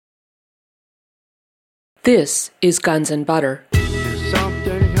This is Guns and Butter. There's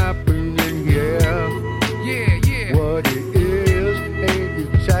something happening here. Yeah. What it is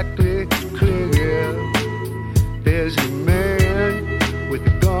ain't exactly clear. There's a man with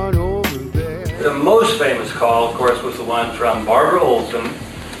a gun over there. The most famous call, of course, was the one from Barbara Olson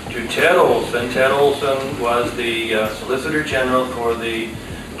to Ted Olson. Ted Olson was the Solicitor General for the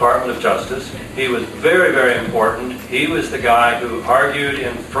Department of Justice. He was very, very important. He was the guy who argued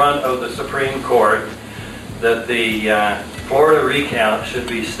in front of the Supreme Court that the Florida recount should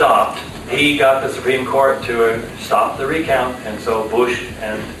be stopped. He got the Supreme Court to stop the recount, and so Bush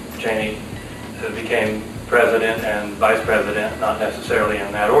and Cheney became president and vice president, not necessarily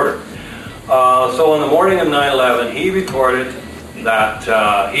in that order. So on the morning of 9/11, he reported that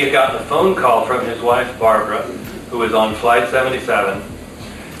he had gotten a phone call from his wife, Barbara, who was on Flight 77.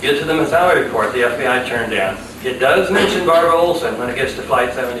 Get to the salary report the FBI turned down. It does mention Barbara Olson when it gets to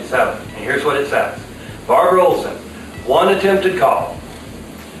Flight 77, and here's what it says. Barbara Olson, one attempted call,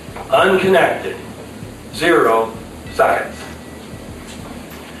 unconnected, 0 seconds.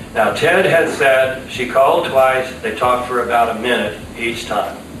 Now, Ted had said she called twice, they talked for about a minute each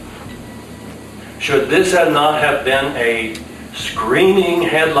time. Should this not have been a screaming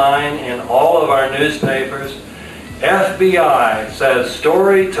headline in all of our newspapers? FBI says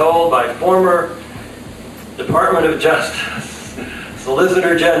story told by former Department of Justice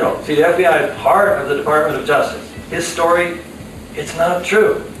Solicitor General. See, the FBI is part of the Department of Justice. His story, it's not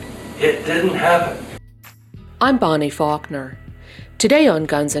true. It didn't happen. I'm Bonnie Faulkner. Today on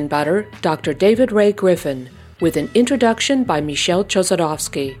Guns and Butter, Dr. David Ray Griffin, with an introduction by Michelle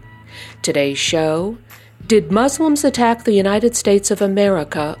Chossudovsky. Today's show, did Muslims attack the United States of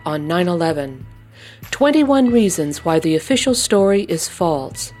America on 9/11? 21 reasons why the official story is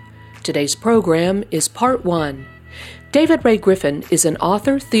false. Today's program is Part 1. David Ray Griffin is an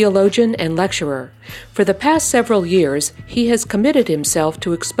author, theologian, and lecturer. For the past several years, he has committed himself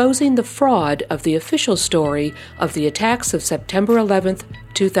to exposing the fraud of the official story of the attacks of September 11,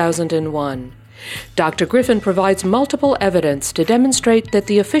 2001. Dr. Griffin provides multiple evidence to demonstrate that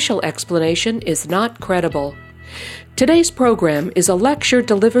the official explanation is not credible. Today's program is a lecture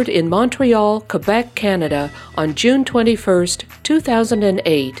delivered in Montreal, Quebec, Canada on June 21,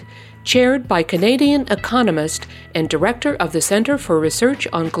 2008, chaired by Canadian economist and director of the Centre for Research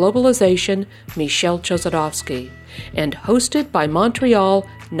on Globalization, Michelle Chossudovsky, and hosted by Montreal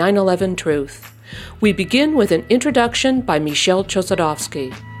 9/11 Truth. We begin with an introduction by Michelle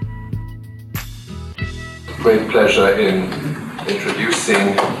Chossudovsky. Great pleasure in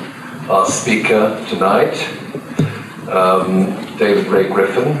introducing our speaker tonight, David Ray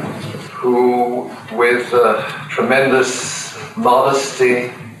Griffin, who with tremendous modesty,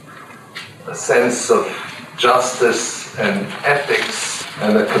 a sense of justice and ethics,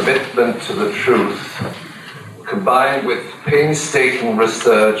 and a commitment to the truth, combined with painstaking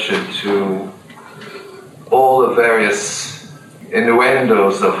research into all the various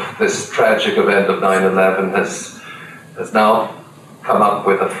innuendos of this tragic event of 9/11, has now come up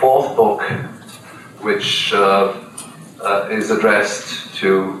with a fourth book, which is addressed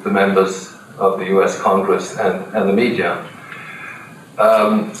to the members of the U.S. Congress and the media.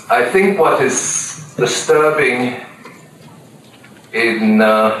 I think what is disturbing in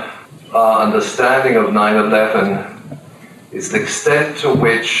our understanding of 9/11 is the extent to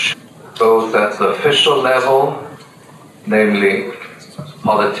which, both at the official level, namely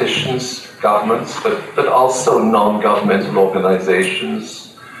politicians, governments, but also non-governmental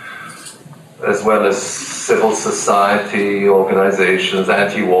organizations, as well as civil society organizations,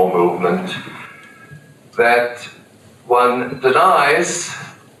 anti-war movement, that one denies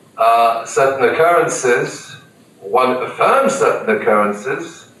certain occurrences, one affirms certain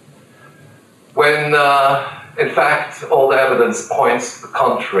occurrences, when in fact all the evidence points to the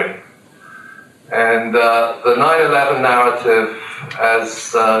contrary. And the 9/11 narrative,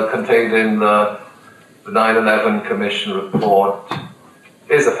 as contained in the 9/11 Commission report,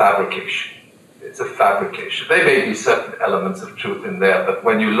 is a fabrication. It's a fabrication. There may be certain elements of truth in there, but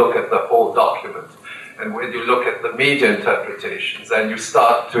when you look at the whole document, and when you look at the media interpretations, and you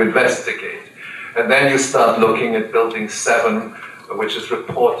start to investigate, and then you start looking at Building 7, which is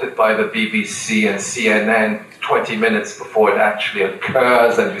reported by the BBC and CNN 20 minutes before it actually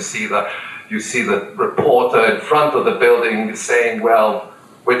occurs, and you see the reporter in front of the building saying, well,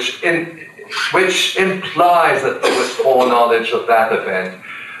 which implies that there was foreknowledge of that event.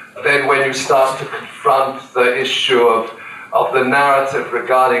 Then when you start to confront the issue of of the narrative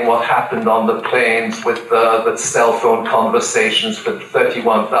regarding what happened on the planes with the cell phone conversations for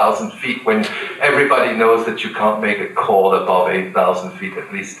 31,000 feet, when everybody knows that you can't make a call above 8,000 feet.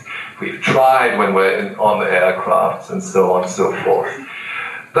 At least we've tried when we're on the aircrafts and so on and so forth.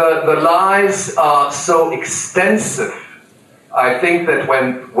 The lies are so extensive. I think that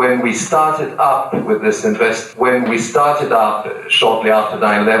when we started up with this when we started up shortly after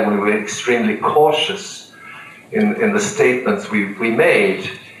 9/11, we were extremely cautious in the statements we made.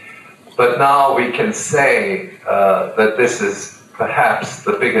 But now we can say that this is perhaps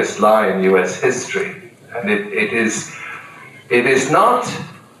the biggest lie in U.S. history, and it's not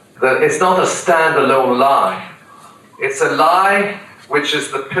a standalone lie. It's a lie which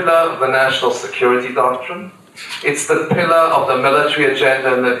is the pillar of the national security doctrine. It's the pillar of the military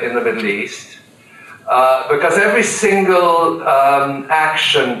agenda in the Middle East. Because every single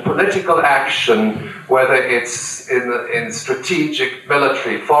action, political action, whether it's in strategic,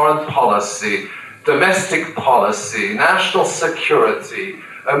 military, foreign policy, domestic policy, national security,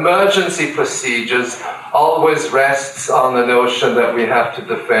 emergency procedures, always rests on the notion that we have to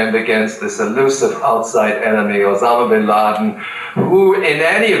defend against this elusive outside enemy, Osama bin Laden, who in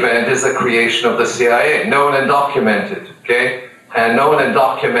any event is a creation of the CIA, known and documented, okay? And known and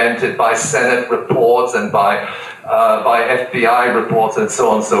documented by Senate reports and by FBI reports and so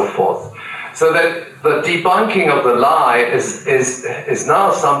on and so forth. So that the debunking of the lie is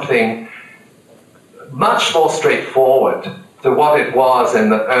now something much more straightforward to what it was in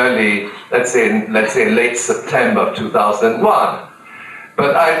the early, let's say late September of 2001.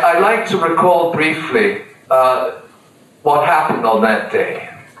 But I'd like to recall briefly what happened on that day.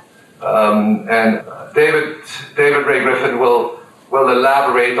 And David Ray Griffin will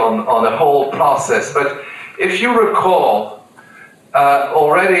elaborate on the whole process. But if you recall,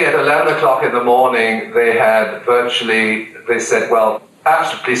 already at 11 o'clock in the morning, they said, well,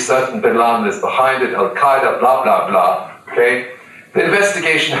 absolutely certain bin Laden is behind it, Al-Qaeda, blah, blah, blah. Okay? The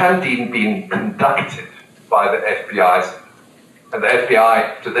investigation hadn't even been conducted by the FBI. And the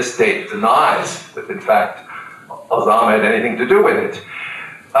FBI, to this date, denies that, in fact, Osama had anything to do with it.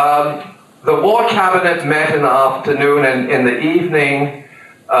 The War Cabinet met in the afternoon, and in the evening,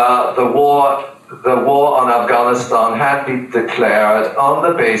 the war on Afghanistan had been declared on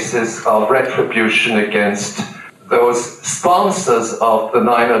the basis of retribution against those sponsors of the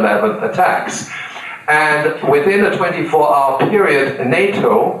 9/11 attacks. And within a 24-hour period,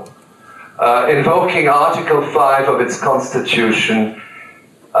 NATO, invoking Article 5 of its constitution,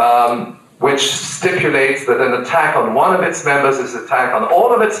 which stipulates that an attack on one of its members is an attack on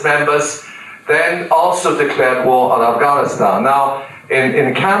all of its members, then also declared war on Afghanistan. Now,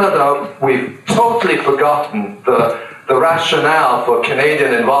 in Canada, we've totally forgotten the rationale for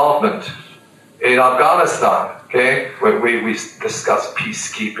Canadian involvement in Afghanistan. Okay, we discuss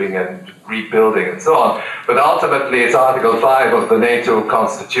peacekeeping and rebuilding and so on, but ultimately it's Article 5 of the NATO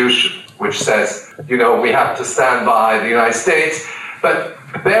Constitution, which says, we have to stand by the United States. But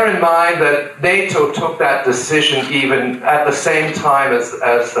bear in mind that NATO took that decision even at the same time as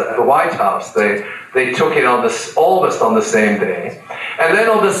the White House. They took it almost on the same day. And then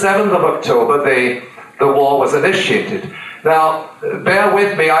on the 7th of October, the war was initiated. Now, bear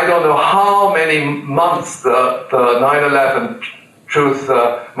with me, I don't know how many months the 9/11 Truth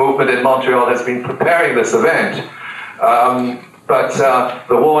movement in Montreal has been preparing this event. But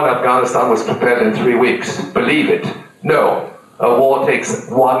the war in Afghanistan was prepared in 3 weeks. Believe it. No. A war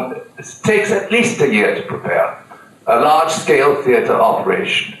takes at least a year to prepare. A large-scale theater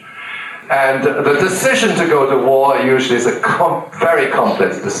operation. And the decision to go to war usually is a very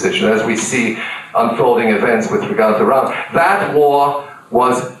complex decision, as we see unfolding events with regard to Iran. That war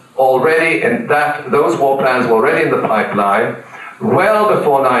was already those war plans were already in the pipeline well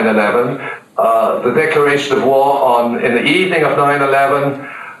before 9/11. The declaration of war in the evening of 9/11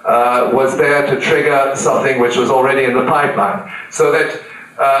 was there to trigger something which was already in the pipeline. So that,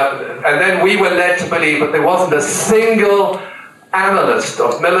 and then we were led to believe that there wasn't a single analyst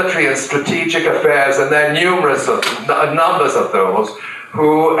of military and strategic affairs, and there are numbers of those,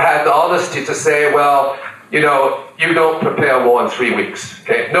 who had the honesty to say, well, you don't prepare war in 3 weeks.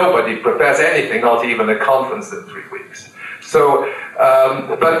 Okay, nobody prepares anything, not even a conference in 3 weeks. So,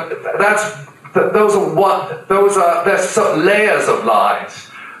 but there's layers of lies.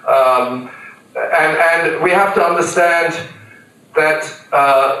 And we have to understand that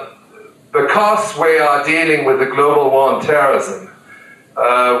because we are dealing with the global war on terrorism,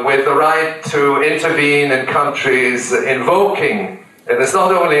 with the right to intervene in countries invoking, and it's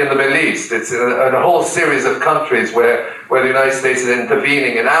not only in the Middle East, it's in a whole series of countries where where the United States is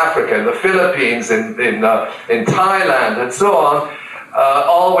intervening in Africa, in the Philippines, in Thailand, and so on,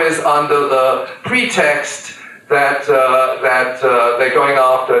 always under the pretext that they're going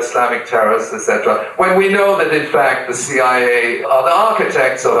after Islamic terrorists, etc. When we know that, in fact, the CIA are the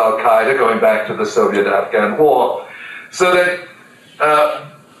architects of Al-Qaeda, going back to the Soviet-Afghan War. So that,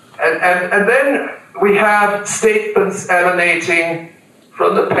 and then we have statements emanating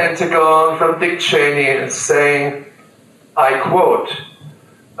from the Pentagon, from Dick Cheney, and saying, I quote,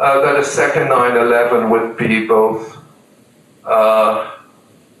 that a second 9/11 would be both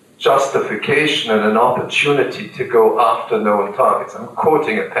justification and an opportunity to go after known targets. I'm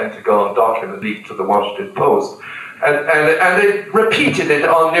quoting a Pentagon document leaked to the Washington Post. And they repeated it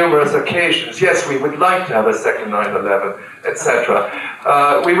on numerous occasions. Yes, we would like to have a second 9/11, etc.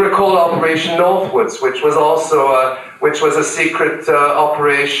 We recall Operation Northwoods, which was also a secret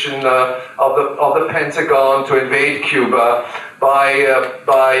operation of the Pentagon to invade Cuba by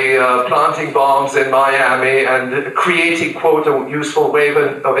planting bombs in Miami and creating, quote, a useful wave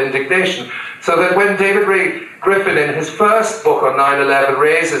of indignation. So that when David Ray Griffin, in his first book on 9/11,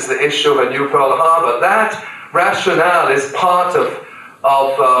 raises the issue of a new Pearl Harbor, that rationale is part of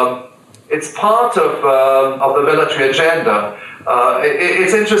the military agenda.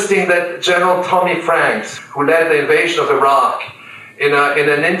 It's interesting that General Tommy Franks, who led the invasion of Iraq, in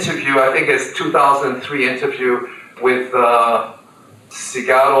an interview, I think it's 2003 interview with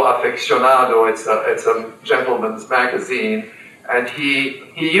Cigarro Aficionado, it's a gentleman's magazine, and he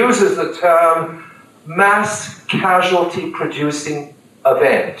uses the term mass casualty producing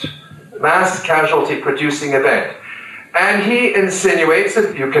event. Mass casualty producing event. And he insinuates, that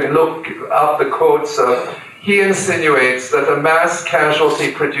you can look up the quotes, he insinuates that a mass casualty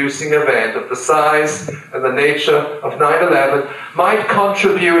producing event of the size and the nature of 9/11 might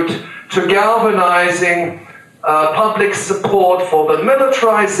contribute to galvanizing public support for the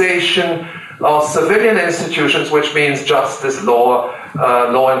militarization of civilian institutions, which means justice, law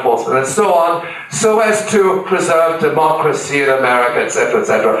enforcement, and so on, so as to preserve democracy in America, etc.,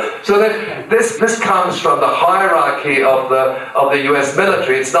 etc. So that this comes from the hierarchy of the U.S.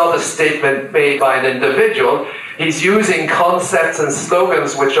 military. It's not a statement made by an individual. He's using concepts and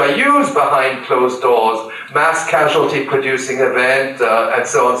slogans which are used behind closed doors: mass casualty producing event, and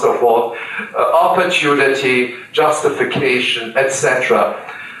so on and so forth, opportunity, justification, etc.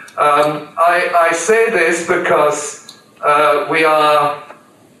 I say this because we are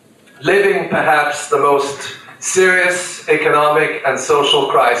living perhaps the most serious economic and social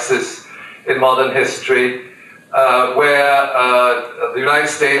crisis in modern history, where the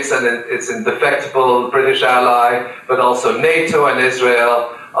United States and its indefectible British ally, but also NATO and Israel,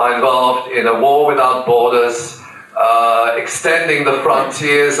 are involved in a war without borders, extending the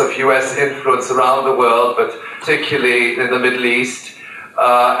frontiers of U.S. influence around the world, but particularly in the Middle East.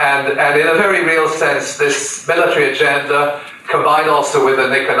 And in a very real sense, this military agenda, combined also with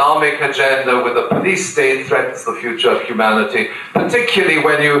an economic agenda, with a police state, threatens the future of humanity, particularly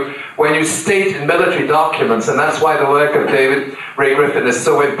when you state in military documents, and that's why the work of David Ray Griffin is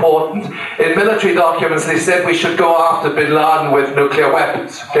so important. In military documents, they said we should go after bin Laden with nuclear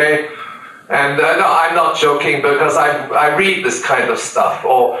weapons, okay? And no, I'm not joking, because I read this kind of stuff,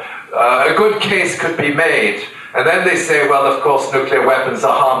 or a good case could be made. And then they say, well, of course, nuclear weapons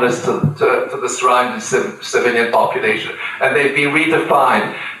are harmless to the surrounding civilian population. And they've been redefined.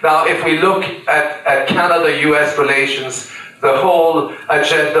 Now, if we look at Canada-US relations, the whole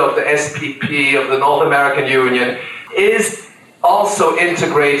agenda of the SPP, of the North American Union, is also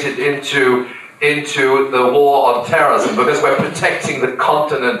integrated into the war on terrorism, because we're protecting the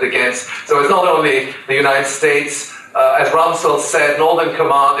continent against. So it's not only the United States. As Rumsfeld said, Northern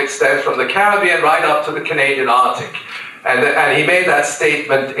Command extends from the Caribbean right up to the Canadian Arctic. And he made that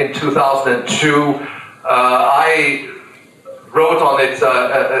statement in 2002. I wrote on it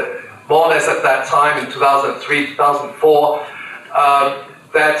more or less at that time, in 2003, 2004,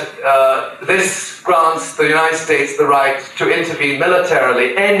 that this grants the United States the right to intervene militarily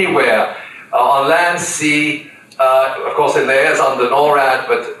anywhere, on land, sea, of course in the airs under NORAD,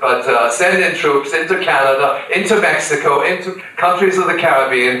 but send in troops into Canada, into Mexico, into countries of the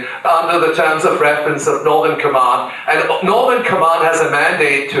Caribbean, under the terms of reference of Northern Command. And Northern Command has a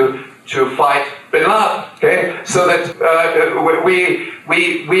mandate to fight bin Laden, okay? So that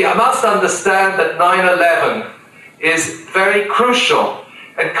we must understand that 9/11 is very crucial,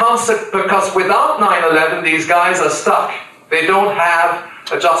 and because without 9/11, these guys are stuck. They don't have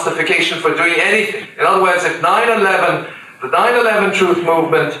a justification for doing anything. In other words, if the 9/11 truth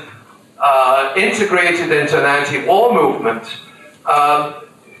movement integrated into an anti-war movement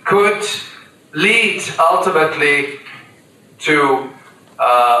could lead ultimately to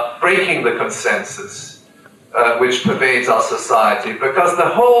breaking the consensus which pervades our society, because the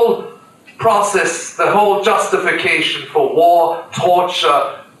whole process, the whole justification for war,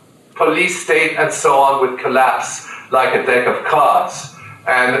 torture, police state, and so on would collapse like a deck of cards.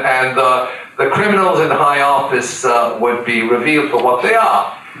 And the criminals in high office would be revealed for what they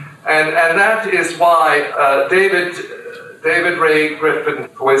are. And that is why David Ray Griffin,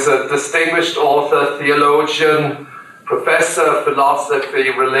 who is a distinguished author, theologian, professor of philosophy,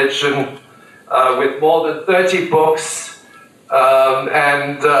 religion, with more than 30 books,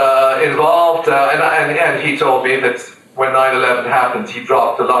 and involved, and he told me that when 9/11 happened, he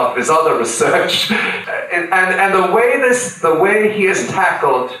dropped a lot of his other research. And the way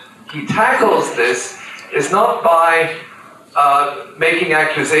he tackles this is not by making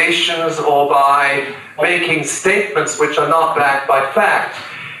accusations or by making statements which are not backed by fact.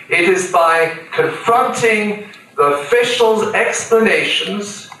 It is by confronting the officials'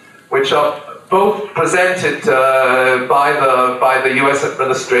 explanations, which are both presented by the U.S.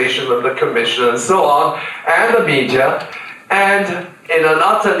 administration and the commission and so on, and the media, and in an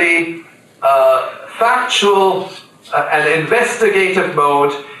utterly factual and investigative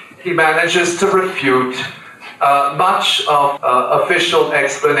mode, he manages to refute much of official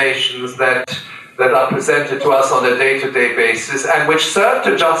explanations that are presented to us on a day-to-day basis, and which serve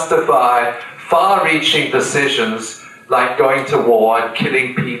to justify far-reaching decisions like going to war and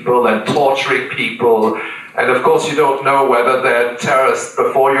killing people and torturing people. And of course you don't know whether they're terrorists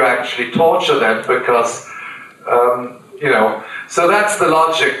before you actually torture them, because, so that's the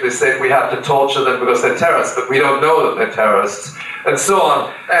logic. They said we have to torture them because they're terrorists, but we don't know that they're terrorists, and so on.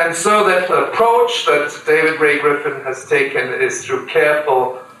 And so that the approach that David Ray Griffin has taken is through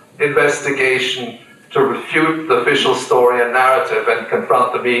careful investigation to refute the official story and narrative and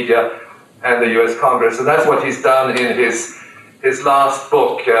confront the media and the U.S. Congress. And that's what he's done in his last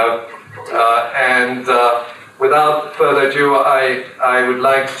book. And without further ado, I would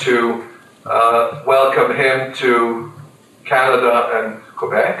like to welcome him to Canada and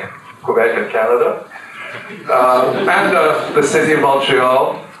Quebec and Canada, and the city of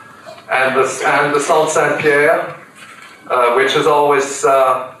Montreal, and the Saint Saint-Pierre, which has always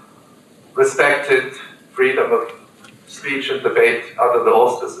respected freedom of speech and debate under the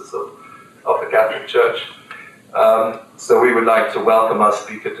auspices of the Catholic Church. So we would like to welcome our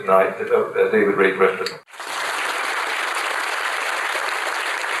speaker tonight, David Ray Griffin.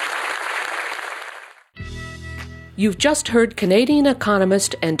 You've just heard Canadian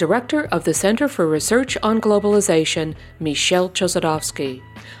economist and director of the Centre for Research on Globalization, Michel Chossudovsky.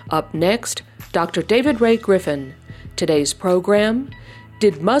 Up next, Dr. David Ray Griffin. Today's program,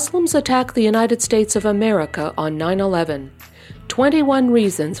 Did Muslims Attack the United States of America on 9/11? 21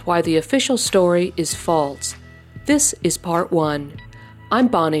 Reasons Why the Official Story is False. This is Part 1. I'm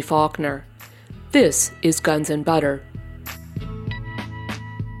Bonnie Faulkner. This is Guns and Butter.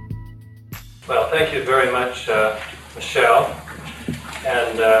 Well, thank you very much, Michelle,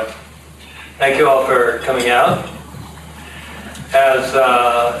 and thank you all for coming out. As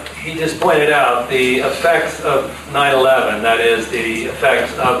he just pointed out, the effects of 9/11, that is, the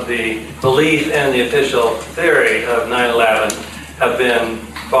effects of the belief in the official theory of 9/11, have been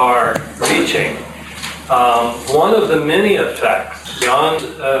far-reaching. One of the many effects, beyond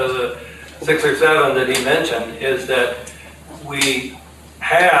the 6 or 7 that he mentioned, is that we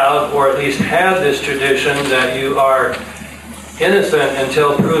have, or at least had, this tradition that you are innocent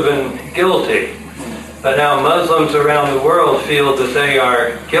until proven guilty. But now Muslims around the world feel that they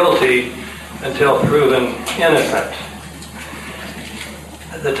are guilty until proven innocent.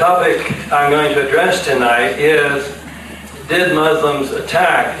 The topic I'm going to address tonight is, did Muslims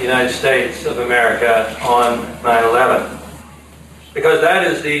attack the United States of America on 9/11? Because that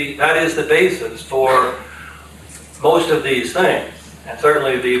is the basis for most of these things. And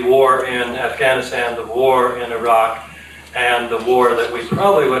certainly the war in Afghanistan, the war in Iraq, and the war that we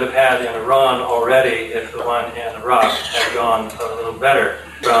probably would have had in Iran already if the one in Iraq had gone a little better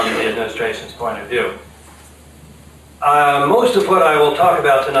from the administration's point of view. Most of what I will talk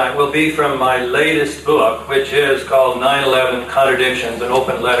about tonight will be from my latest book, which is called 9/11 Contradictions, an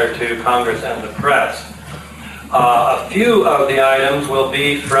Open Letter to Congress and the Press. A few of the items will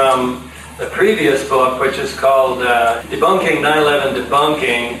be from the previous book, which is called Debunking 9/11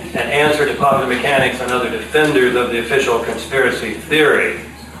 Debunking, an Answer to Popular Mechanics and Other Defenders of the Official Conspiracy Theory.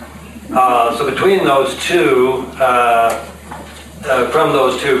 So between those two, from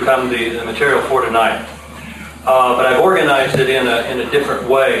those two come the material for tonight. But I've organized it in a different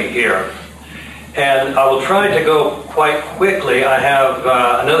way here. And I will try to go quite quickly. I have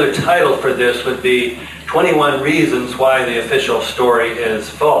another title for this would be 21 reasons why the official story is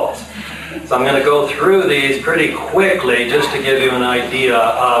false. So I'm going to go through these pretty quickly just to give you an idea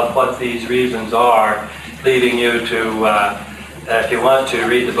of what these reasons are, leading you to, if you want to,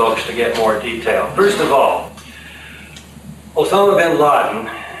 read the books to get more detail. First of all, Osama bin Laden,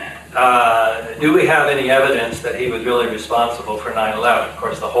 do we have any evidence that he was really responsible for 9/11? Of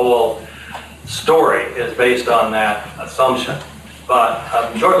course, the whole story is based on that assumption. But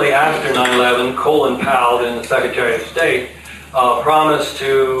shortly after 9/11, Colin Powell, then the Secretary of State, promised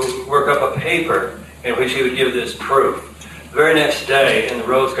to work up a paper in which he would give this proof. The very next day, in the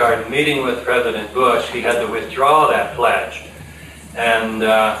Rose Garden meeting with President Bush, he had to withdraw that pledge and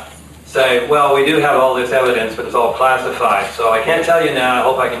say, well, we do have all this evidence, but it's all classified, so I can't tell you now. I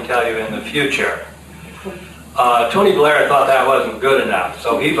hope I can tell you in the future. Tony Blair thought that wasn't good enough,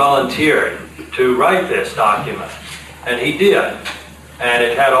 so he volunteered to write this document, and he did. And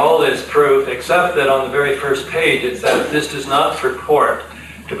it had all this proof, except that on the very first page it says, this does not purport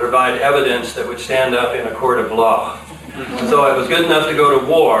to provide evidence that would stand up in a court of law. So it was good enough to go to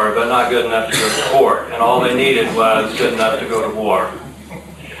war, but not good enough to go to court. And all they needed was good enough to go to war.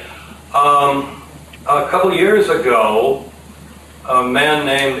 A couple years ago, a man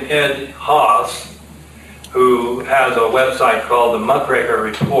named Ed Haas, who has a website called the Muckraker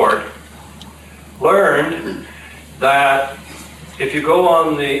Report, learned that if you go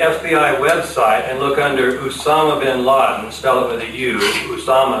on the FBI website and look under Osama bin Laden, spell it with a U,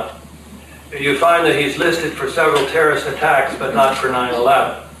 Osama, you find that he's listed for several terrorist attacks, but not for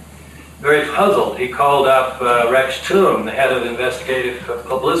 9/11. Very puzzled, he called up Rex Toom, the head of investigative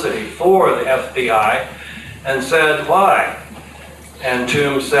publicity for the FBI, and said, why? And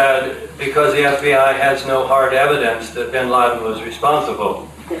Toom said, because the FBI has no hard evidence that bin Laden was responsible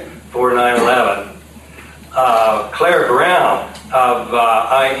for 9/11. Claire Brown of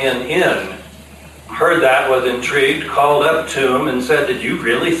INN heard that, was intrigued, called up Toom and said, did you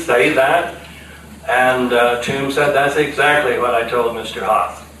really say that? And Toom said, that's exactly what I told Mr.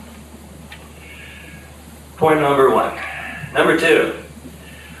 Haas. Point number one. Number two,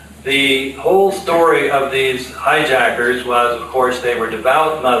 the whole story of these hijackers was, of course, they were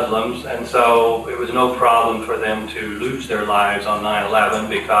devout Muslims, and so it was no problem for them to lose their lives on 9/11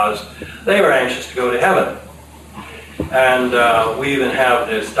 because they were anxious to go to heaven. And we even have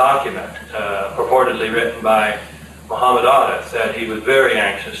this document, purportedly written by Muhammad Atta, said he was very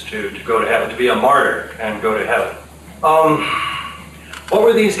anxious to go to heaven, to be a martyr and go to heaven. What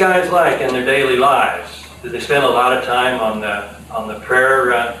were these guys like in their daily lives? Did they spend a lot of time on the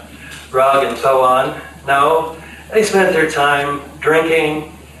prayer rug and so on? No. They spent their time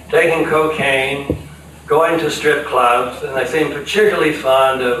drinking, taking cocaine, going to strip clubs, and they seemed particularly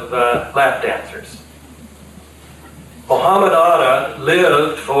fond of lap dancers. Muhammad Atta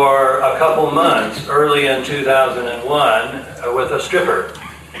lived for a couple months early in 2001 with a stripper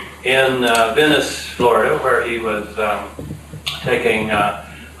in Venice, Florida, where he was taking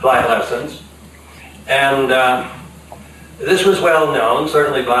flight lessons. And this was well known,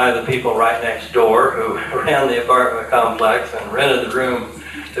 certainly by the people right next door who ran the apartment complex and rented the room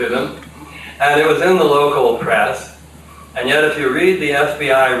to them. And it was in the local press. And yet if you read the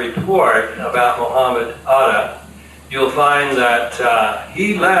FBI report about Muhammad Atta, you'll find that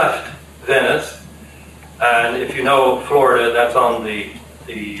he left Venice, and if you know Florida, that's on the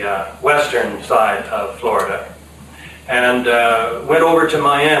western side of Florida, and went over to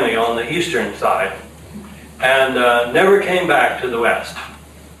Miami on the eastern side, and never came back to the west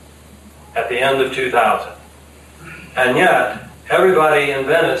at the end of 2000. And yet, everybody in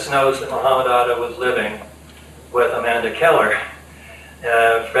Venice knows that Muhammad Atta was living with Amanda Keller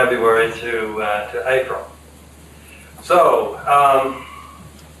February to April. So,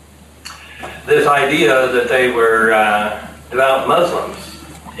 this idea that they were devout Muslims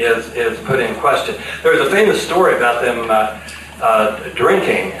is put in question. There's a famous story about them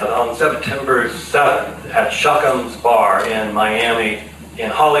drinking on September 7th at Shuckham's Bar in Miami,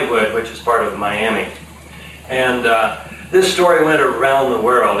 in Hollywood, which is part of Miami. And this story went around the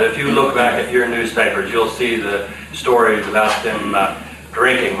world. If you look back at your newspapers, you'll see the stories about them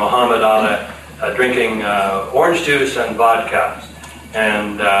drinking. Muhammad Atta drinking orange juice and vodka,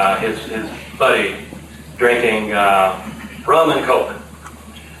 and his buddy drinking rum and coke.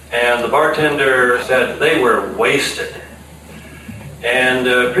 And the bartender said they were wasted. And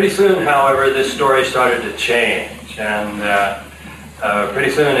pretty soon, however, this story started to change. And pretty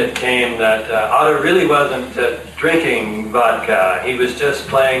soon it came that Atta really wasn't drinking vodka. He was just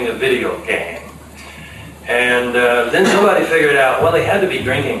playing a video game. And then somebody figured out, well, he had to be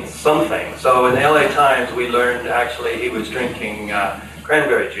drinking something. So in the LA Times, we learned actually he was drinking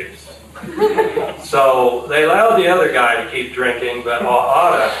cranberry juice. So they allowed the other guy to keep drinking, but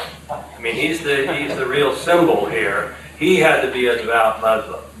Atta, I mean, he's the real symbol here. He had to be a devout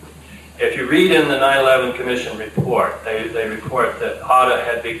Muslim. If you read in the 9/11 Commission report, they report that Atta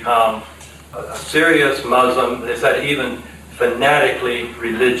had become a serious Muslim. They said even fanatically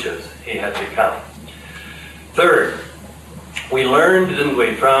religious he had become. Third, we learned, didn't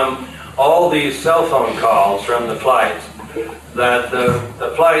we, from all these cell phone calls from the flights, that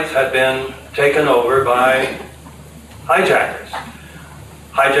the flights had been taken over by hijackers.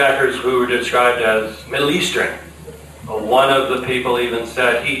 Hijackers who were described as Middle Eastern. One of the people even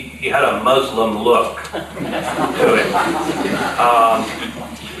said he had a Muslim look to him.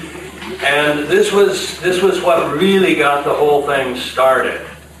 And this was what really got the whole thing started.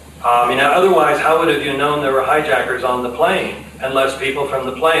 Otherwise, how would have you known there were hijackers on the plane unless people from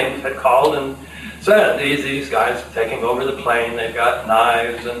the planes had called and said, these guys are taking over the plane, they've got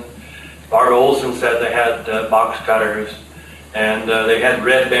knives, and Barbara Olson said they had box cutters, and they had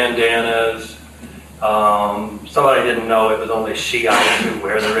red bandanas. Somebody didn't know it was only Shiites who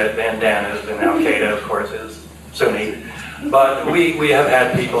wear the red bandanas, and Al-Qaeda, of course, is Sunni. But we have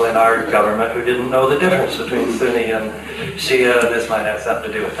had people in our government who didn't know the difference between Sunni and Shia, and this might have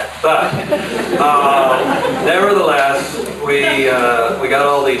something to do with that. But nevertheless, we got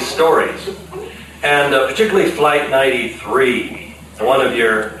all these stories. And particularly Flight 93, one of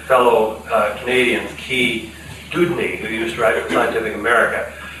your fellow Canadians, Key Dudney, who used to write for Scientific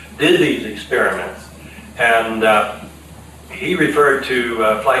America, did these experiments. And he referred to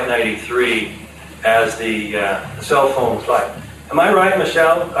Flight 93 as the cell phone flight. Am I right,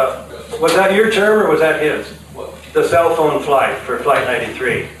 Michelle? Was that your term or was that his? What? The cell phone flight for Flight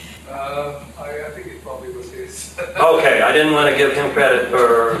 93. I think it probably was his. Okay, I didn't want to give him credit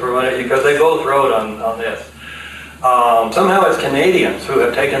for what because they both wrote on this. Somehow it's Canadians who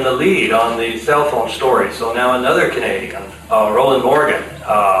have taken the lead on the cell phone story. So now another Canadian, Roland Morgan,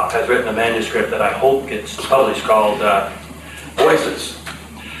 has written a manuscript that I hope gets published called Voices.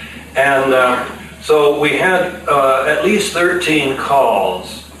 And so we had at least 13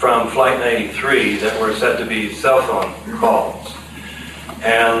 calls from Flight 93 that were said to be cell phone calls.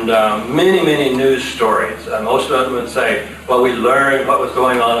 And many news stories. Most of them would say, well, we learned what was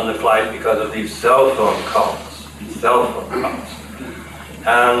going on in the flight because of these cell phone calls.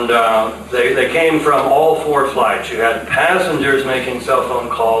 And they came from all four flights. You had passengers making cell phone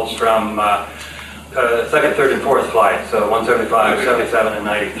calls from second, third, and fourth flights, so 175, 77, and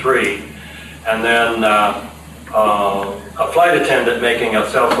 93. And then a flight attendant making a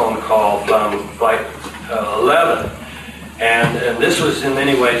cell phone call from flight 11. And this was in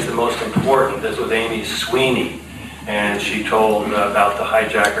many ways the most important. This was Amy Sweeney. And she told about the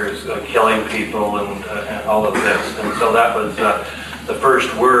hijackers killing people and all of this. And so that was the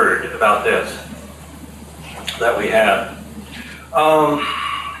first word about this that we had.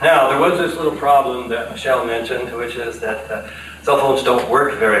 Now, there was this little problem that Michelle mentioned, which is that cell phones don't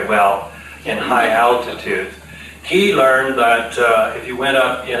work very well in high altitudes. He learned that if you went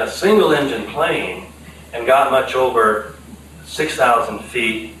up in a single engine plane and got much over 6,000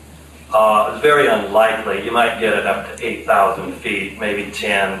 feet, it's very unlikely. You might get it up to 8,000 feet, maybe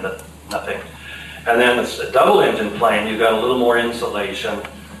 10, but nothing. And then it's a double engine plane, you've got a little more insulation,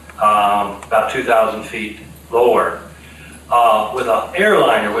 about 2,000 feet lower. With an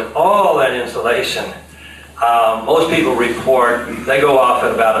airliner, with all that insulation, most people report they go off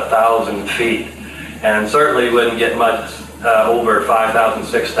at about 1,000 feet, and certainly wouldn't get much over 5,000,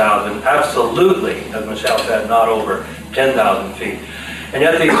 6,000. Absolutely, as Michelle said, not over 10,000 feet. And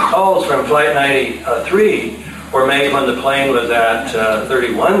yet these calls from Flight 93 were made when the plane was at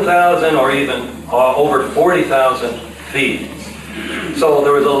 31,000 or even over 40,000 feet. So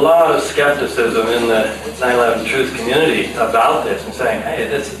there was a lot of skepticism in the 9/11 Truth community about this and saying, hey,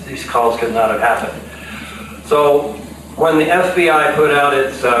 these calls could not have happened. So when the FBI put out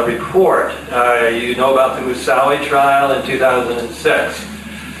its report, you know about the Moussaoui trial in 2006.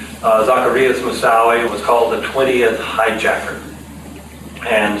 Zacarias Moussaoui was called the 20th hijacker.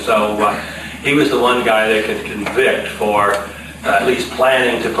 And so he was the one guy they could convict for at least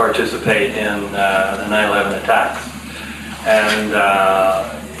planning to participate in the 9/11 attacks. And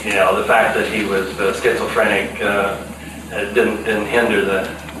the fact that he was schizophrenic didn't hinder the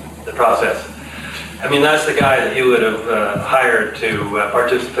process. I mean, that's the guy that you would have hired to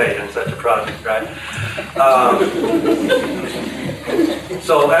participate in such a project, right?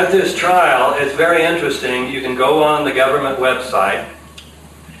 So at this trial, it's very interesting. You can go on the government website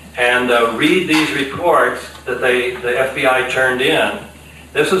and read these reports that the FBI turned in.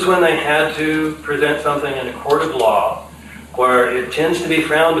 This is when they had to present something in a court of law where it tends to be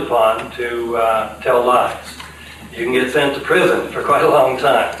frowned upon to tell lies. You can get sent to prison for quite a long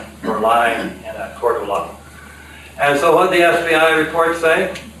time for lying in a court of law. And so what the FBI reports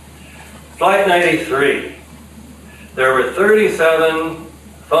say? Flight 93, there were 37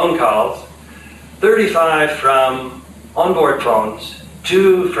 phone calls, 35 from onboard phones,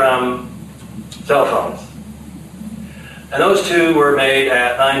 2 from cell phones. And those 2 were made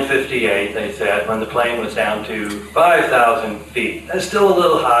at 9:58, they said, when the plane was down to 5,000 feet. That's still a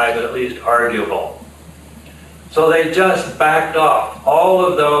little high, but at least arguable. So they just backed off all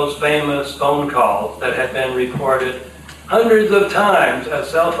of those famous phone calls that had been reported hundreds of times as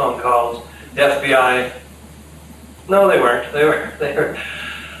cell phone calls. The FBI, no, they weren't. They were.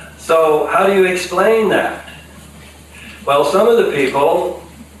 So how do you explain that? Well, some of the people,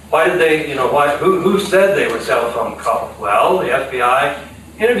 why did they, who said they were cell phone calls? Well, the FBI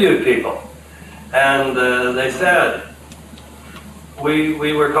interviewed people, and they said,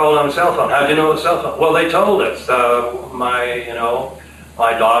 we were called on a cell phone. How do you know it was a cell phone? Well, they told us.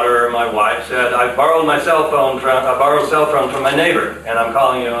 My daughter or my wife said, I borrowed cell phone from my neighbor, and I'm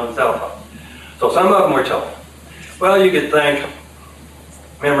calling you on the cell phone. So some of them were told. Well, you could think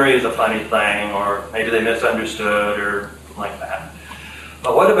memory is a funny thing, or maybe they misunderstood, or something like that.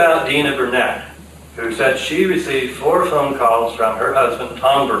 But what about Dina Burnett, who said she received 4 phone calls from her husband,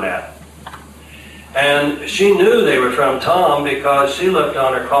 Tom Burnett. And she knew they were from Tom because she looked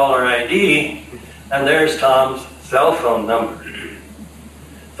on her caller ID, and there's Tom's cell phone number.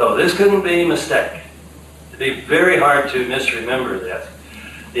 So this couldn't be a mistake. It'd be very hard to misremember this.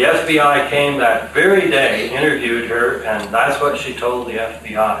 The FBI came that very day, interviewed her, and that's what she told the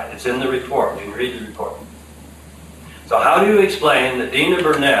FBI. It's in the report. You can read the report. So how do you explain that Dina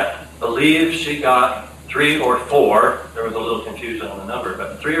Burnett believes she got 3 or 4, there was a little confusion on the number,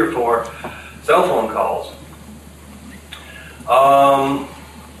 but 3 or 4 cell phone calls,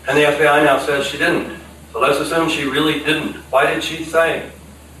 and the FBI now says she didn't. So let's assume she really didn't. Why did she say?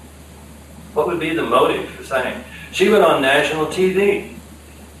 What would be the motive for saying? She went on national TV.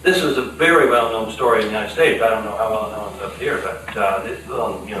 This was a very well-known story in the United States. I don't know how well known it's up here, but this was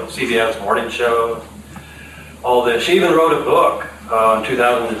on CBS Morning Show. All this. She even wrote a book in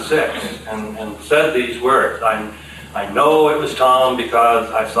 2006 and said these words. I know it was Tom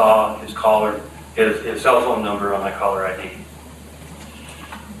because I saw his cell phone number on my caller ID.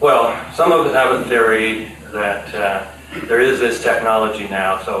 Well, some of us have a theory that there is this technology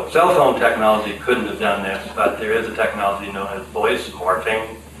now. So cell phone technology couldn't have done this, but there is a technology known as voice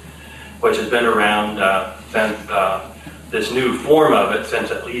morphing, which has been around since this new form of it since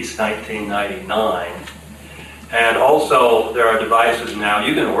at least 1999. And also there are devices now,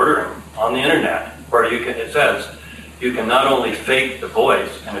 you can order them on the internet, where it says you can not only fake the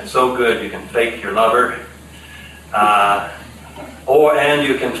voice, and it's so good you can fake your lover, and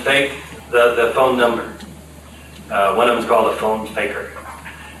you can fake the phone number. One of them is called a phone faker.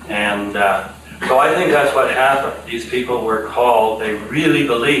 And so I think that's what happened. These people were called, they really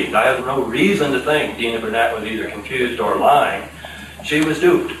believed. I have no reason to think Dina Burnett was either confused or lying. She was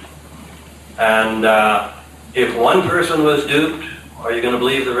duped. And if one person was duped, are you going to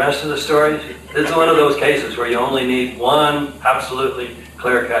believe the rest of the story? This is one of those cases where you only need one absolutely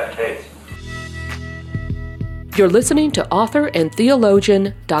clear-cut case. You're listening to author and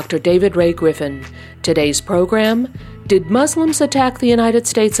theologian Dr. David Ray Griffin. Today's program, Did Muslims Attack the United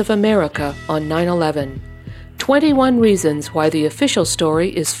States of America on 9/11? 21 Reasons Why the Official Story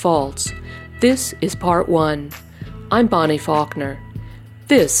is False. This is Part 1. I'm Bonnie Faulkner.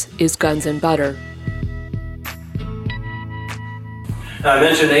 This is Guns and Butter. I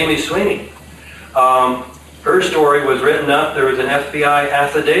mentioned Amy Sweeney. Her story was written up. There was an FBI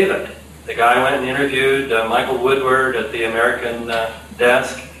affidavit. The guy went and interviewed Michael Woodward at the American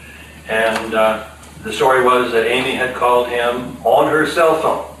desk, and the story was that Amy had called him on her cell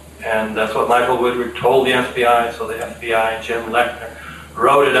phone, and that's what Michael Woodward told the FBI, so the FBI and Jim Lechner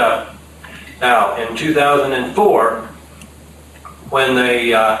wrote it up. Now, in 2004, when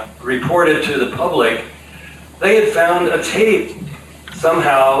they reported to the public, they had found a tape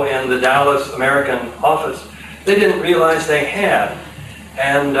somehow in the Dallas American office. They didn't realize they had.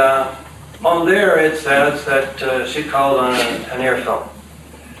 And on there it says that she called on an earphone.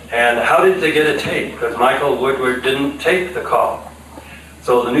 And how did they get a tape? Because Michael Woodward didn't take the call.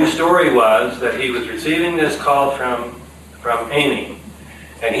 So the new story was that he was receiving this call from Amy.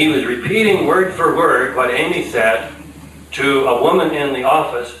 And he was repeating word for word what Amy said to a woman in the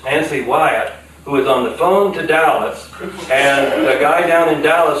office, Nancy Wyatt, who was on the phone to Dallas, and the guy down in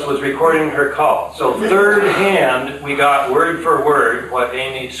Dallas was recording her call. So third hand, we got word for word what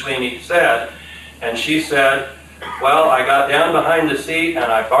Amy Sweeney said, and she said, Well, I got down behind the seat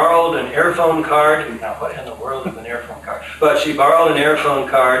and I borrowed an earphone card. Now, what in the world is an earphone card? But she borrowed an earphone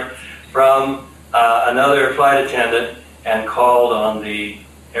card from another flight attendant and called on the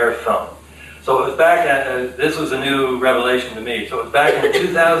earphone. So it was back at, this was a new revelation to me. So it was back in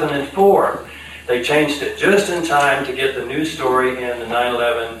 2004. They changed it just in time to get the news story in the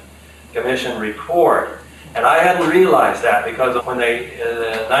 9/11 Commission report. And I hadn't realized that, because when the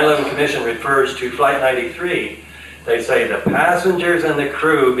 9/11 Commission refers to Flight 93, they say the passengers and the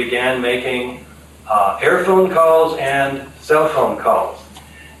crew began making earphone calls and cell phone calls.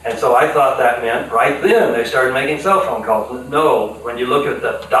 And so I thought that meant right then they started making cell phone calls. No, when you look at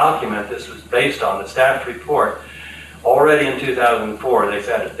the document this was based on, the staff report, already in 2004 they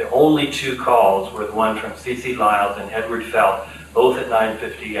said that the only two calls were the one from C.C. Lyles and Edward Felt, both at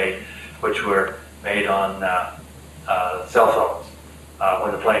 9:58, which were made on cell phones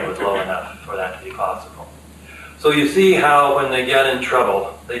when the plane was low enough for that to be possible. So you see how when they get in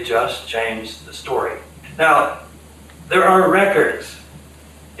trouble, they just change the story. Now, there are records.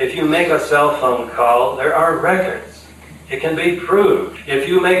 If you make a cell phone call, there are records. It can be proved. If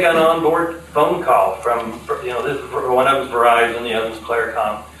you make an onboard phone call from, this one of them is Verizon, the other is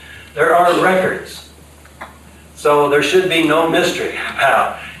Claricom, there are records. So there should be no mystery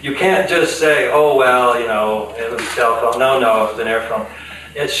about. You can't just say, oh, well, it was a cell phone. No, it was an earphone.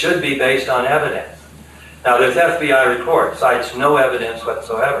 It should be based on evidence. Now, this FBI report cites no evidence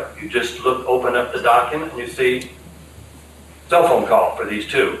whatsoever. You just open up the document and you see cell phone call for these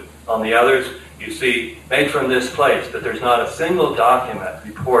two. On the others, you see made from this place, but there's not a single document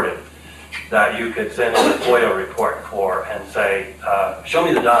reported that you could send in a FOIA report for and say, show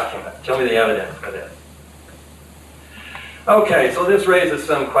me the document, show me the evidence for this. Okay, so this raises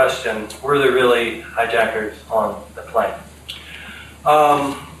some questions. Were there really hijackers on the plane?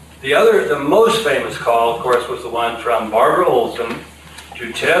 The most famous call, of course, was the one from Barbara Olson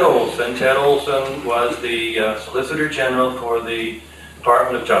to Ted Olson. Ted Olson was the Solicitor General for the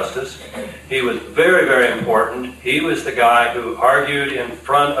Department of Justice. He was very, very important. He was the guy who argued in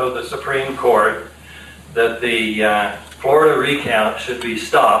front of the Supreme Court that the Florida recount should be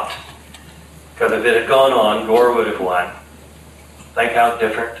stopped, because if it had gone on, Gore would have won. Think how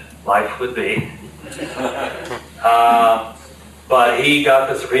different life would be. But he got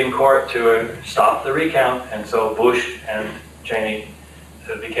the Supreme Court to stop the recount, and so Bush and Cheney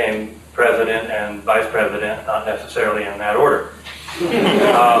became president and vice president, not necessarily in that order.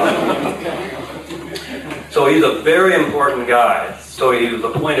 So he's a very important guy. So he was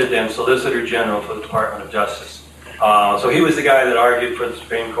appointed then Solicitor General for the Department of Justice. So he was the guy that argued for the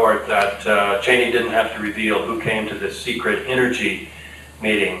Supreme Court that Cheney didn't have to reveal who came to this secret energy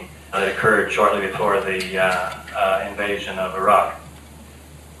meeting that occurred shortly before the invasion of Iraq.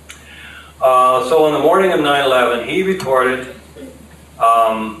 So on the morning of 9/11, he reported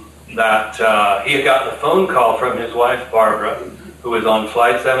that he had gotten a phone call from his wife, Barbara, who was on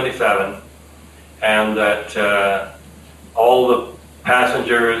Flight 77, and that all the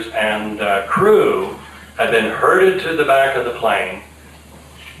passengers and crew had been herded to the back of the plane,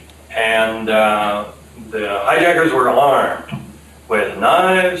 and the hijackers were armed with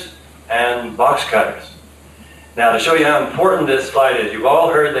knives and box cutters. Now, to show you how important this flight is, you've all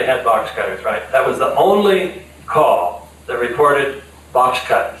heard they had box cutters, right? That was the only call that reported box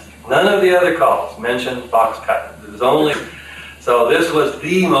cutters. None of the other calls mentioned box cutters. It was only, so this was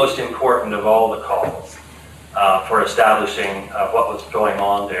the most important of all the calls for establishing what was going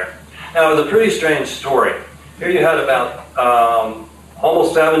on there. Now, it was a pretty strange story. Here you had about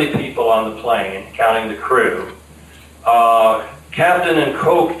almost 70 people on the plane, counting the crew. Captain and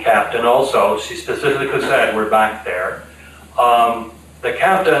co-captain also, she specifically said, were back there. The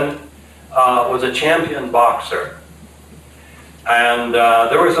captain was a champion boxer. And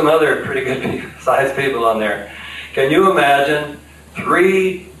there were some other pretty good sized people on there. Can you imagine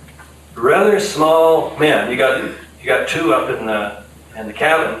 3 rather small men? You got 2 up in the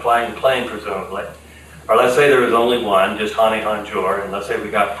cabin flying the plane, presumably. Or let's say there was only one, just Hani Hanjour, and let's say we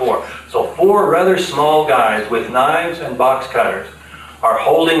got 4. So 4 rather small guys with knives and box cutters are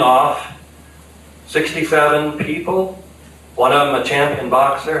holding off 67 people, one of them a champion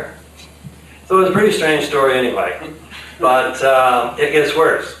boxer. So it was a pretty strange story anyway, but it gets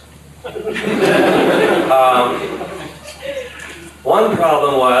worse. One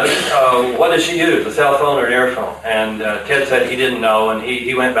problem was, what did she use, a cell phone or an earphone? And Ted said he didn't know, and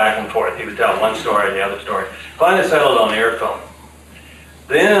he went back and forth. He would tell one story and the other story. Finally settled on earphone.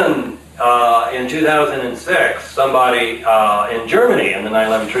 Then, in 2006, somebody in Germany in the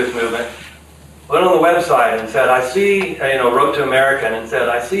 9/11 Truth Movement went on the website and said, I see, wrote to American and said,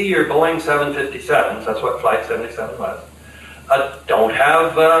 I see your Boeing 757s, that's what Flight 77 was, don't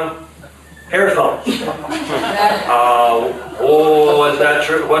have airphones. Is that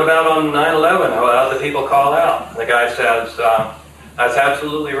true? What about on 9/11? How the people call out? And the guy says, that's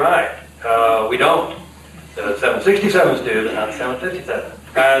absolutely right. We don't. The 767s do, but not 757s.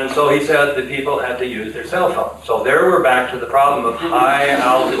 And so he said the people had to use their cell phones. So there we're back to the problem of high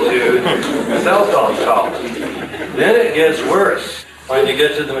altitude cell phone calls. Then it gets worse when you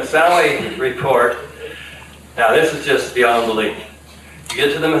get to the Moussaoui report. Now this is just beyond belief. You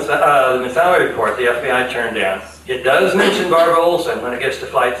get to the Moussaoui report, the FBI turned in. It does mention Barbara Olson when it gets to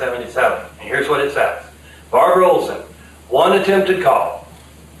Flight 77. And here's what it says. Barbara Olson, 1 attempted call,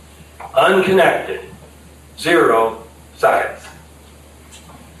 unconnected, 0 seconds.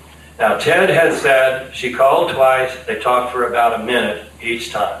 Now, Ted had said she called twice, they talked for about a minute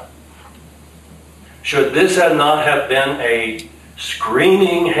each time. Should this not have been a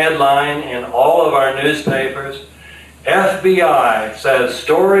screaming headline in all of our newspapers? FBI says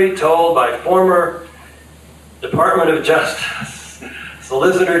story told by former Department of Justice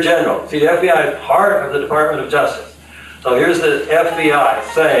Solicitor General. See, the FBI is part of the Department of Justice. So here's the FBI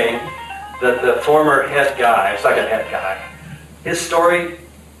saying that the former head guy, second head guy, his story,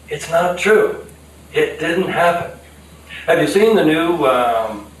 it's not true. It didn't happen. Have you seen the new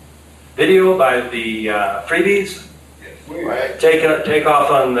video by the Freebies? Right. Take off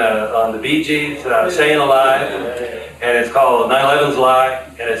on the Bee Gees, Staying Alive, and it's called 9/11's Lie,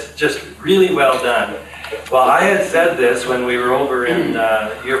 and it's just really well done. Well, I had said this when we were over in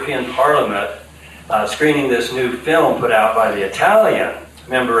European Parliament screening this new film put out by the Italian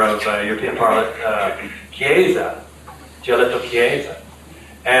member of European Parliament, Gianletto Chiesa.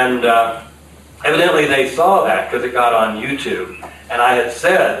 And evidently they saw that because it got on YouTube. And I had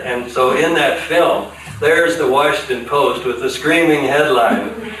said, and so in that film, there's the Washington Post with the screaming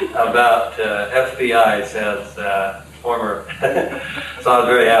headline about FBI says former. So I was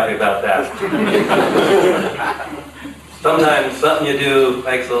very happy about that. Sometimes something you do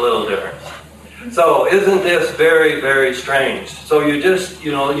makes a little difference. So isn't this very, very strange? So you just,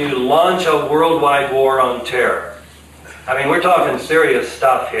 you launch a worldwide war on terror. I mean, we're talking serious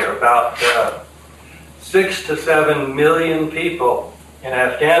stuff here. About 6 to 7 million people in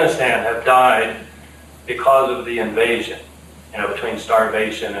Afghanistan have died because of the invasion. Between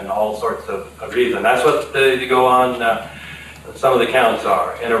starvation and all sorts of reasons. That's what you go on. Some of the counts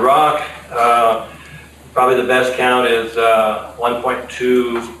are. In Iraq, probably the best count is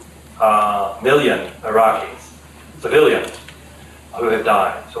 1.2 million Iraqis, civilians, who have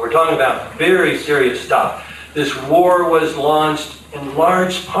died. So we're talking about very serious stuff. This war was launched in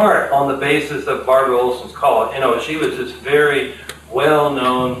large part on the basis of Barbara Olson's call. She was this very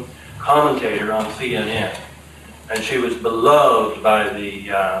well-known commentator on CNN, and she was beloved by the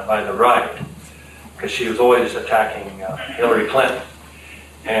right because she was always attacking Hillary Clinton,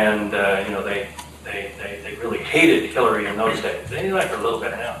 and they really hated Hillary in those days. They like her a little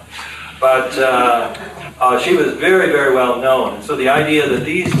bit now, but she was very, very well known. And so the idea that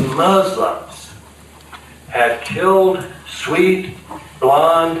these Muslims had killed sweet,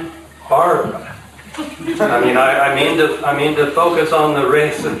 blonde Barbara. I mean to focus on the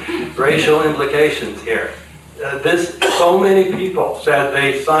racial implications here. So many people said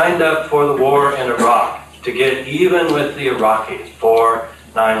they signed up for the war in Iraq to get even with the Iraqis for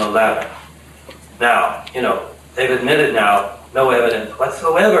 9/11. Now, they've admitted now, no evidence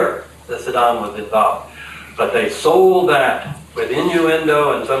whatsoever that Saddam was involved. But they sold that with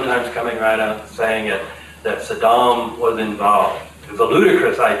innuendo and sometimes coming right out and saying it, that Saddam was involved. It was a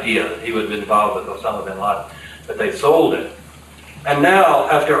ludicrous idea that he would be involved with Osama bin Laden, but they sold it. And now,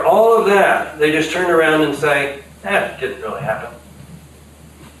 after all of that, they just turn around and say, it didn't really happen.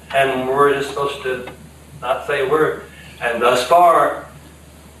 And we're just supposed to not say a word. And thus far,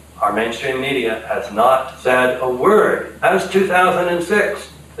 our mainstream media has not said a word. That was 2006.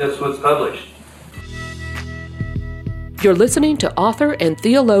 This was published. You're listening to author and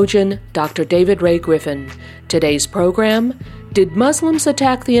theologian Dr. David Ray Griffin. Today's program, Did Muslims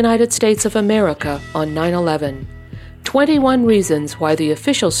Attack the United States of America on 9/11? 21 Reasons Why the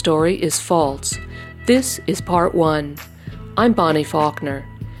Official Story is False. This is Part 1. I'm Bonnie Faulkner.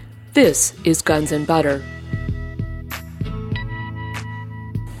 This is Guns and Butter.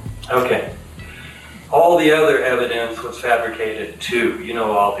 Okay. All the other evidence was fabricated too.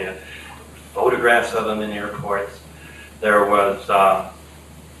 All the photographs of them in airports. There were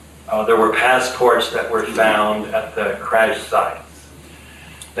passports that were found at the crash sites.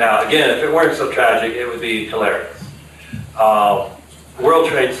 Now, again, if it weren't so tragic, it would be hilarious. World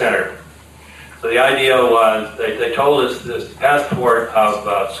Trade Center. So the idea was, they told us this passport of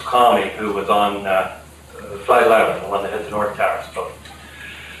Sukhami, who was on Flight 11, the one that hit the North Tower, supposedly.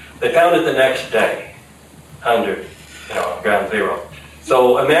 They found it the next day, under, ground zero.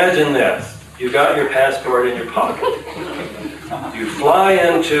 So imagine this. You got your passport in your pocket. You fly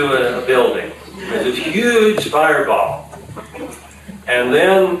into a building. There's this huge fireball. And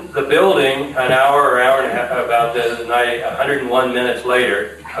then the building, an hour or hour and a half, about the night, 101 minutes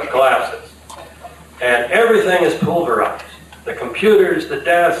later, collapses. And everything is pulverized. The computers, the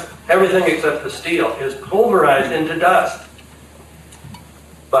desks, everything except the steel is pulverized into dust.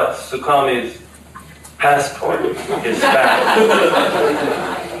 But Sukhami's passport is back.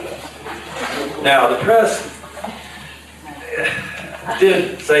 Now, the press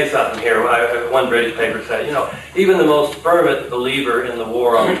did say something here. One British paper said, even the most fervent believer in the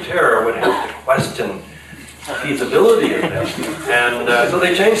war on terror would have to question the feasibility of this. And so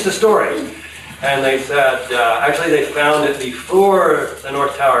they changed the story. And they said, actually they found it before the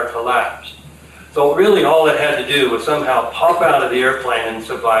North Tower collapsed. So really all it had to do was somehow pop out of the airplane and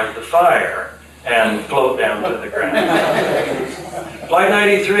survive the fire and float down to the ground. Flight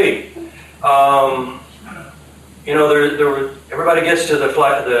 93. Everybody gets to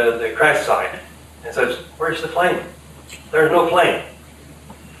the crash site and says, where's the plane? There's no plane.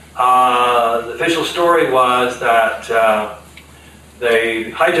 The official story was that the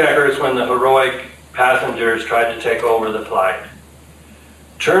hijackers, when the heroic passengers tried to take over the flight,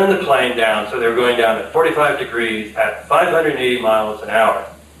 turned the plane down, so they were going down at 45 degrees at 580 miles an hour.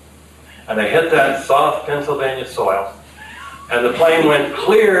 And they hit that soft Pennsylvania soil, and the plane went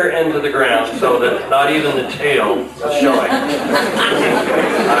clear into the ground so that not even the tail was showing.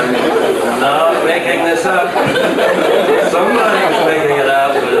 I'm not making this up. Somebody's making it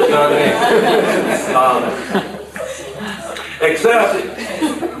up, but it's not me. Except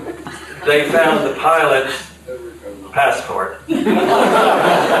they found the pilot's passport. And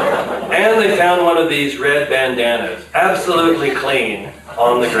they found one of these red bandanas, absolutely clean,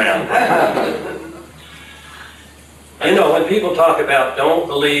 on the ground. When people talk about don't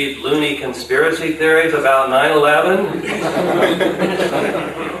believe loony conspiracy theories about 9/11,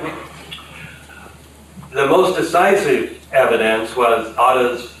 the most decisive evidence was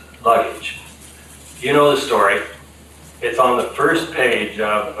Atta's luggage. You know the story. It's on the first page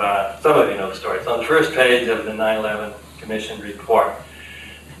of, some of you know the story, it's on the first page of the 9/11 Commission report.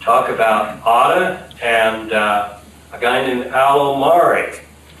 Talk about Atta and a guy named al-Omari.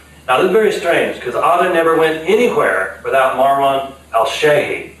 Now this is very strange, because Atta never went anywhere without Marwan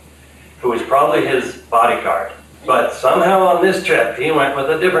al-Shehi, who was probably his bodyguard. But somehow on this trip, he went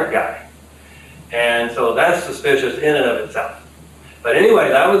with a different guy. And so that's suspicious in and of itself. But anyway,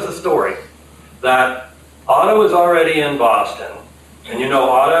 that was the story, that Atta was already in Boston, and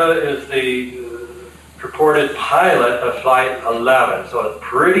Atta is the purported pilot of Flight 11, so it's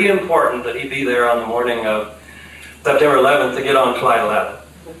pretty important that he be there on the morning of September 11th to get on Flight 11.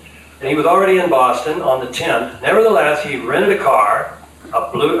 And he was already in Boston on the 10th. Nevertheless, he rented a car, a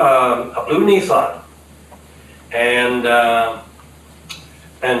blue Nissan, and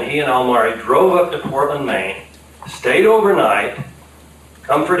he and al-Omari drove up to Portland, Maine, stayed overnight,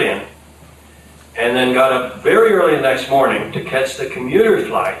 Comfort Inn, and then got up very early the next morning to catch the commuter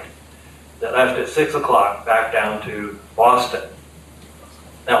flight that left at 6 o'clock back down to Boston.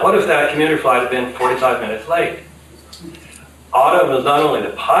 Now, what if that commuter flight had been 45 minutes late? Atta was not only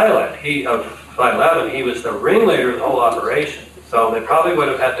the pilot of Flight 11, he was the ringleader of the whole operation. So they probably would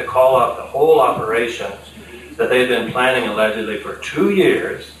have had to call off the whole operation that they had been planning allegedly for 2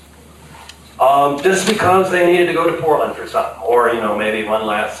 years, just because they needed to go to Portland for something, or maybe one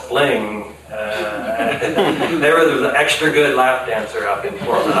last fling. There was an extra good lap dancer up in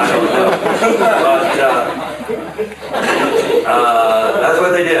Portland. I don't know, but that's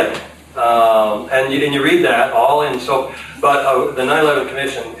what they did. And you read that all in so. But the 9/11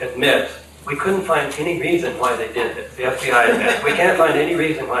 Commission admits we couldn't find any reason why they did this. The FBI admits we can't find any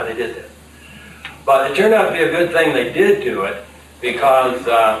reason why they did this. But it turned out to be a good thing they did do it, because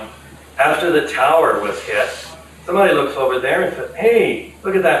after the tower was hit, somebody looks over there and says, "Hey,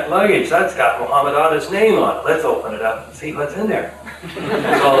 look at that luggage. That's got Muhammad Atta's name on it. Let's open it up and see what's in there."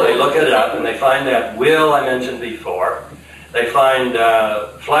 So they look it up and they find that will I mentioned before. They find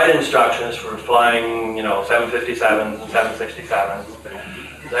flight instructions for flying, 757s and 767s.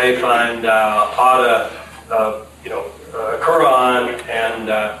 They find Atta, Quran,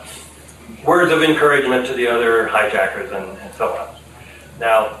 and words of encouragement to the other hijackers and so on.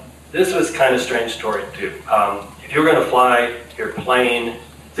 Now, this was kind of a strange story too. If you were going to fly your plane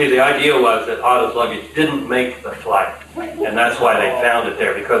See, the idea was that Otto's luggage didn't make the flight, and that's why they found it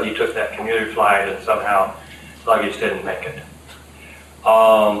there, because he took that commuter flight and somehow luggage didn't make it.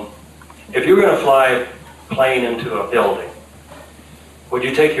 If you were going to fly a plane into a building, would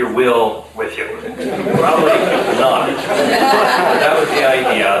you take your will with you? Probably not. But that was the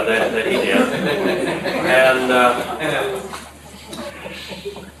idea that he did.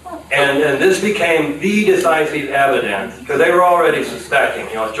 And this became the decisive evidence, because they were already suspecting.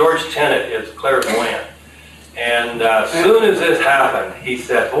 George Tenet is clairvoyant. And as soon as this happened, he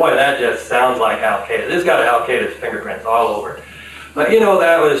said, boy, that just sounds like Al-Qaeda. This got Al-Qaeda's fingerprints all over it. But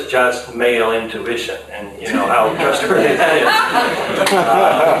that was just male intuition, and how trustworthy that is.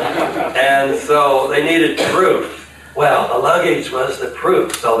 And so they needed proof. Well, the luggage was the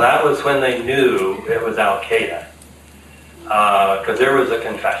proof, so that was when they knew it was Al-Qaeda, because there was a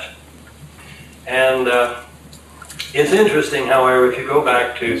confession. And it's interesting, however, if you go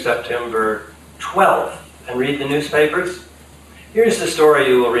back to September 12th and read the newspapers, here's the story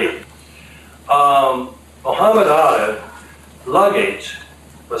you will read. Muhammad Atta's luggage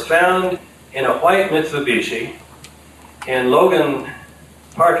was found in a white Mitsubishi in Logan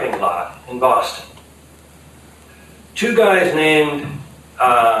parking lot in Boston. Two guys named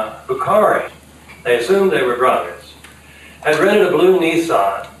Bukhari, they assumed they were brothers, had rented a blue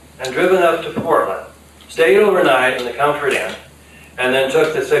Nissan and driven up to Portland, stayed overnight in the Comfort Inn, and then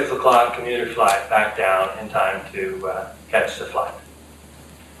took the 6 o'clock commuter flight back down in time to catch the flight.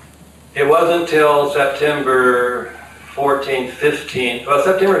 It wasn't until September 14th, 15th, well,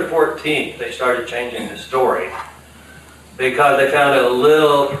 September 14th, they started changing the story, because they found a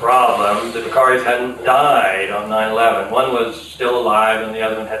little problem. The Bukharis hadn't died on 9/11. One was still alive and the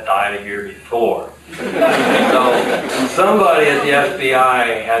other one had died a year before. So somebody at the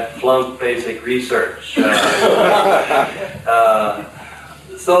FBI had flunked basic research.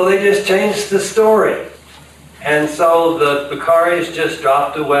 So they just changed the story. And so the Bukharis just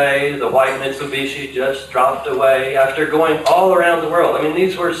dropped away, the white Mitsubishi just dropped away after going all around the world. I mean,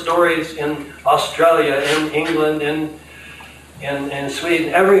 these were stories in Australia, in England, in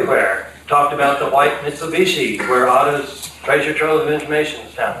Sweden, everywhere. Talked about the white Mitsubishi, where Atta's treasure trove of information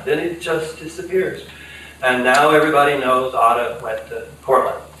is found. Then it just disappears. And now everybody knows Atta went to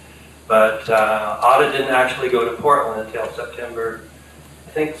Portland. But Atta didn't actually go to Portland until September, I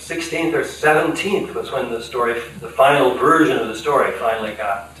think 16th or 17th was when the story, the final version of the story finally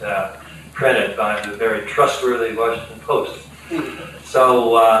got printed by the very trustworthy Washington Post.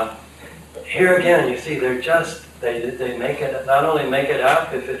 So here again, you see, they're just, they make it, not only make it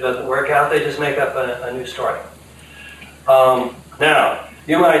up, if it doesn't work out, they just make up a new story. Now,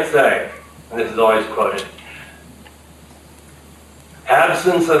 you might say, and this is always quoted,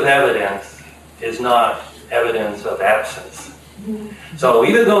 absence of evidence is not evidence of absence. So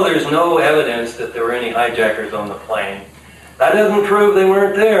even though there's no evidence that there were any hijackers on the plane, that doesn't prove they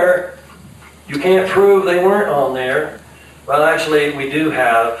weren't there. You can't prove they weren't on there. Well, actually, we do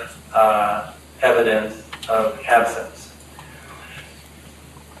have evidence of absence.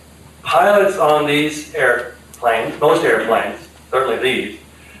 Pilots on these airplanes, most airplanes, certainly these,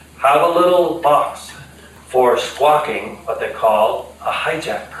 have a little box for squawking what they call a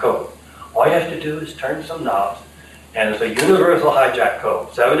hijack code. All you have to do is turn some knobs, and it's a universal hijack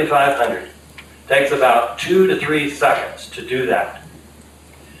code, 7500. Takes about 2 to 3 seconds to do that.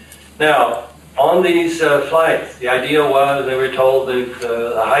 Now, on these flights, the idea was they were told that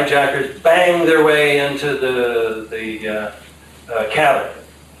the hijackers banged their way into the cabin.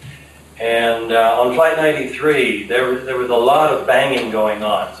 And on Flight 93, there was a lot of banging going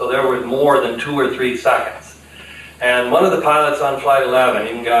on, so there was more than 2 or 3 seconds. And one of the pilots on Flight 11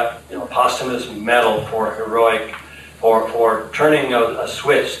 even got posthumous medal for heroic, for turning a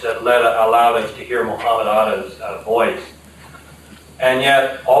switch that allowed us to hear Muhammad Atta's voice. And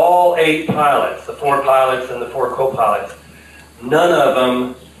yet all 8 pilots, the 4 pilots and the 4 co-pilots, none of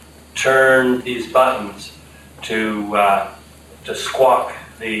them turned these buttons to squawk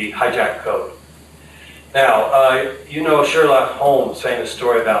the hijack code. Now, you know Sherlock Holmes' famous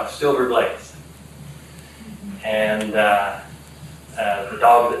story about silver blades and the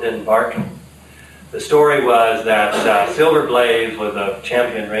dog that didn't bark. The story was that Silver Blaze was a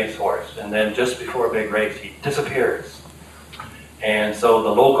champion racehorse, and then just before a big race, he disappears. And so the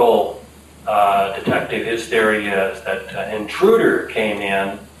local detective, his theory is that an intruder came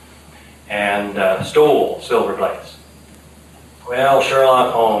in and stole Silver Blaze. Well,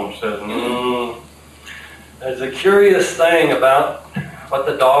 Sherlock Holmes says, there's a curious thing about what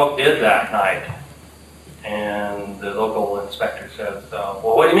the dog did that night. And the local inspector says,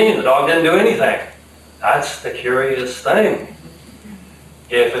 well, what do you mean? The dog didn't do anything. That's the curious thing.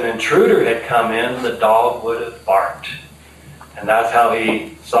 If an intruder had come in, the dog would have barked. And that's how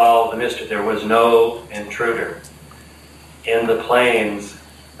he solved the mystery. There was no intruder. In the planes,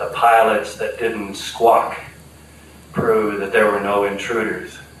 the pilots that didn't squawk proved that there were no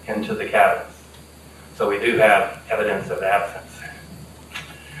intruders into the cabins. So we do have evidence of absence.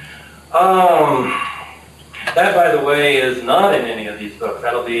 That, by the way, is not in any of these books.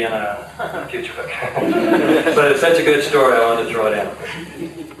 That'll be in a future book. But it's such a good story, I wanted to throw it in.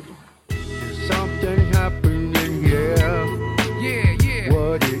 Something happening, yeah.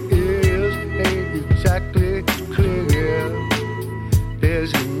 What it is ain't exactly clear.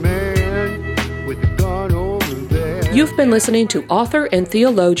 There's a man with a gun over there. You've been listening to author and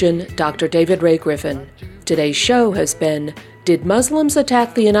theologian Dr. David Ray Griffin. Today's show has been Did Muslims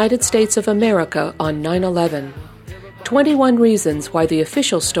Attack the United States of America on 9/11? 21 Reasons Why the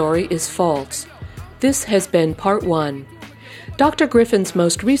Official Story is False. This has been Part 1. Dr. Griffin's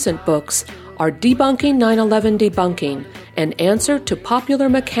most recent books are Debunking 9/11 Debunking, an answer to popular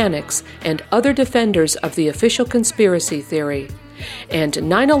mechanics and other defenders of the official conspiracy theory, and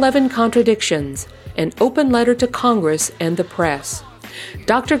 9/11 Contradictions, an open letter to Congress and the press.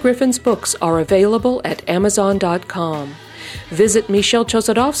 Dr. Griffin's books are available at Amazon.com. Visit Michelle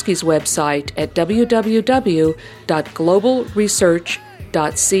Chosadovsky's website at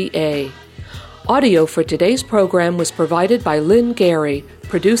www.globalresearch.ca. Audio for today's program was provided by Lynn Gary,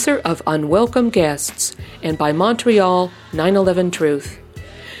 producer of Unwelcome Guests, and by Montreal 9/11 Truth.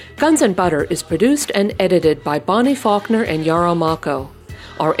 Guns and Butter is produced and edited by Bonnie Faulkner and Yarrow Mako.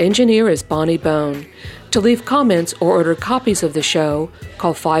 Our engineer is Bonnie Bone. To leave comments or order copies of the show,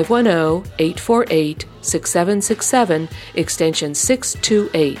 call 510-848-6767, extension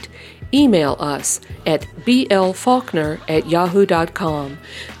 628. Email us at blfaulkner@yahoo.com.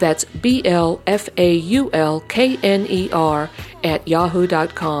 That's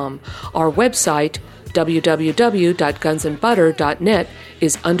blfaulkner@yahoo.com. Our website, www.gunsandbutter.net,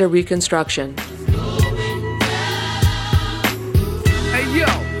 is under reconstruction. Hey yo,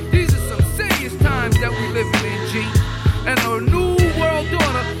 these are some serious times that we living in, G. And a new world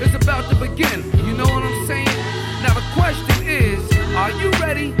order is about to begin. You know what I'm saying? Now the question is, are you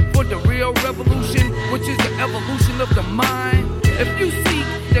ready for the real revolution, which is the evolution of the mind? If you seek,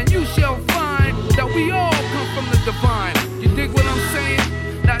 then you shall find that we all come from the divine. You dig what I'm saying?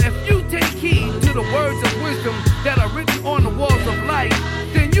 Now if you take heed to the words of wisdom that are written on the walls of life,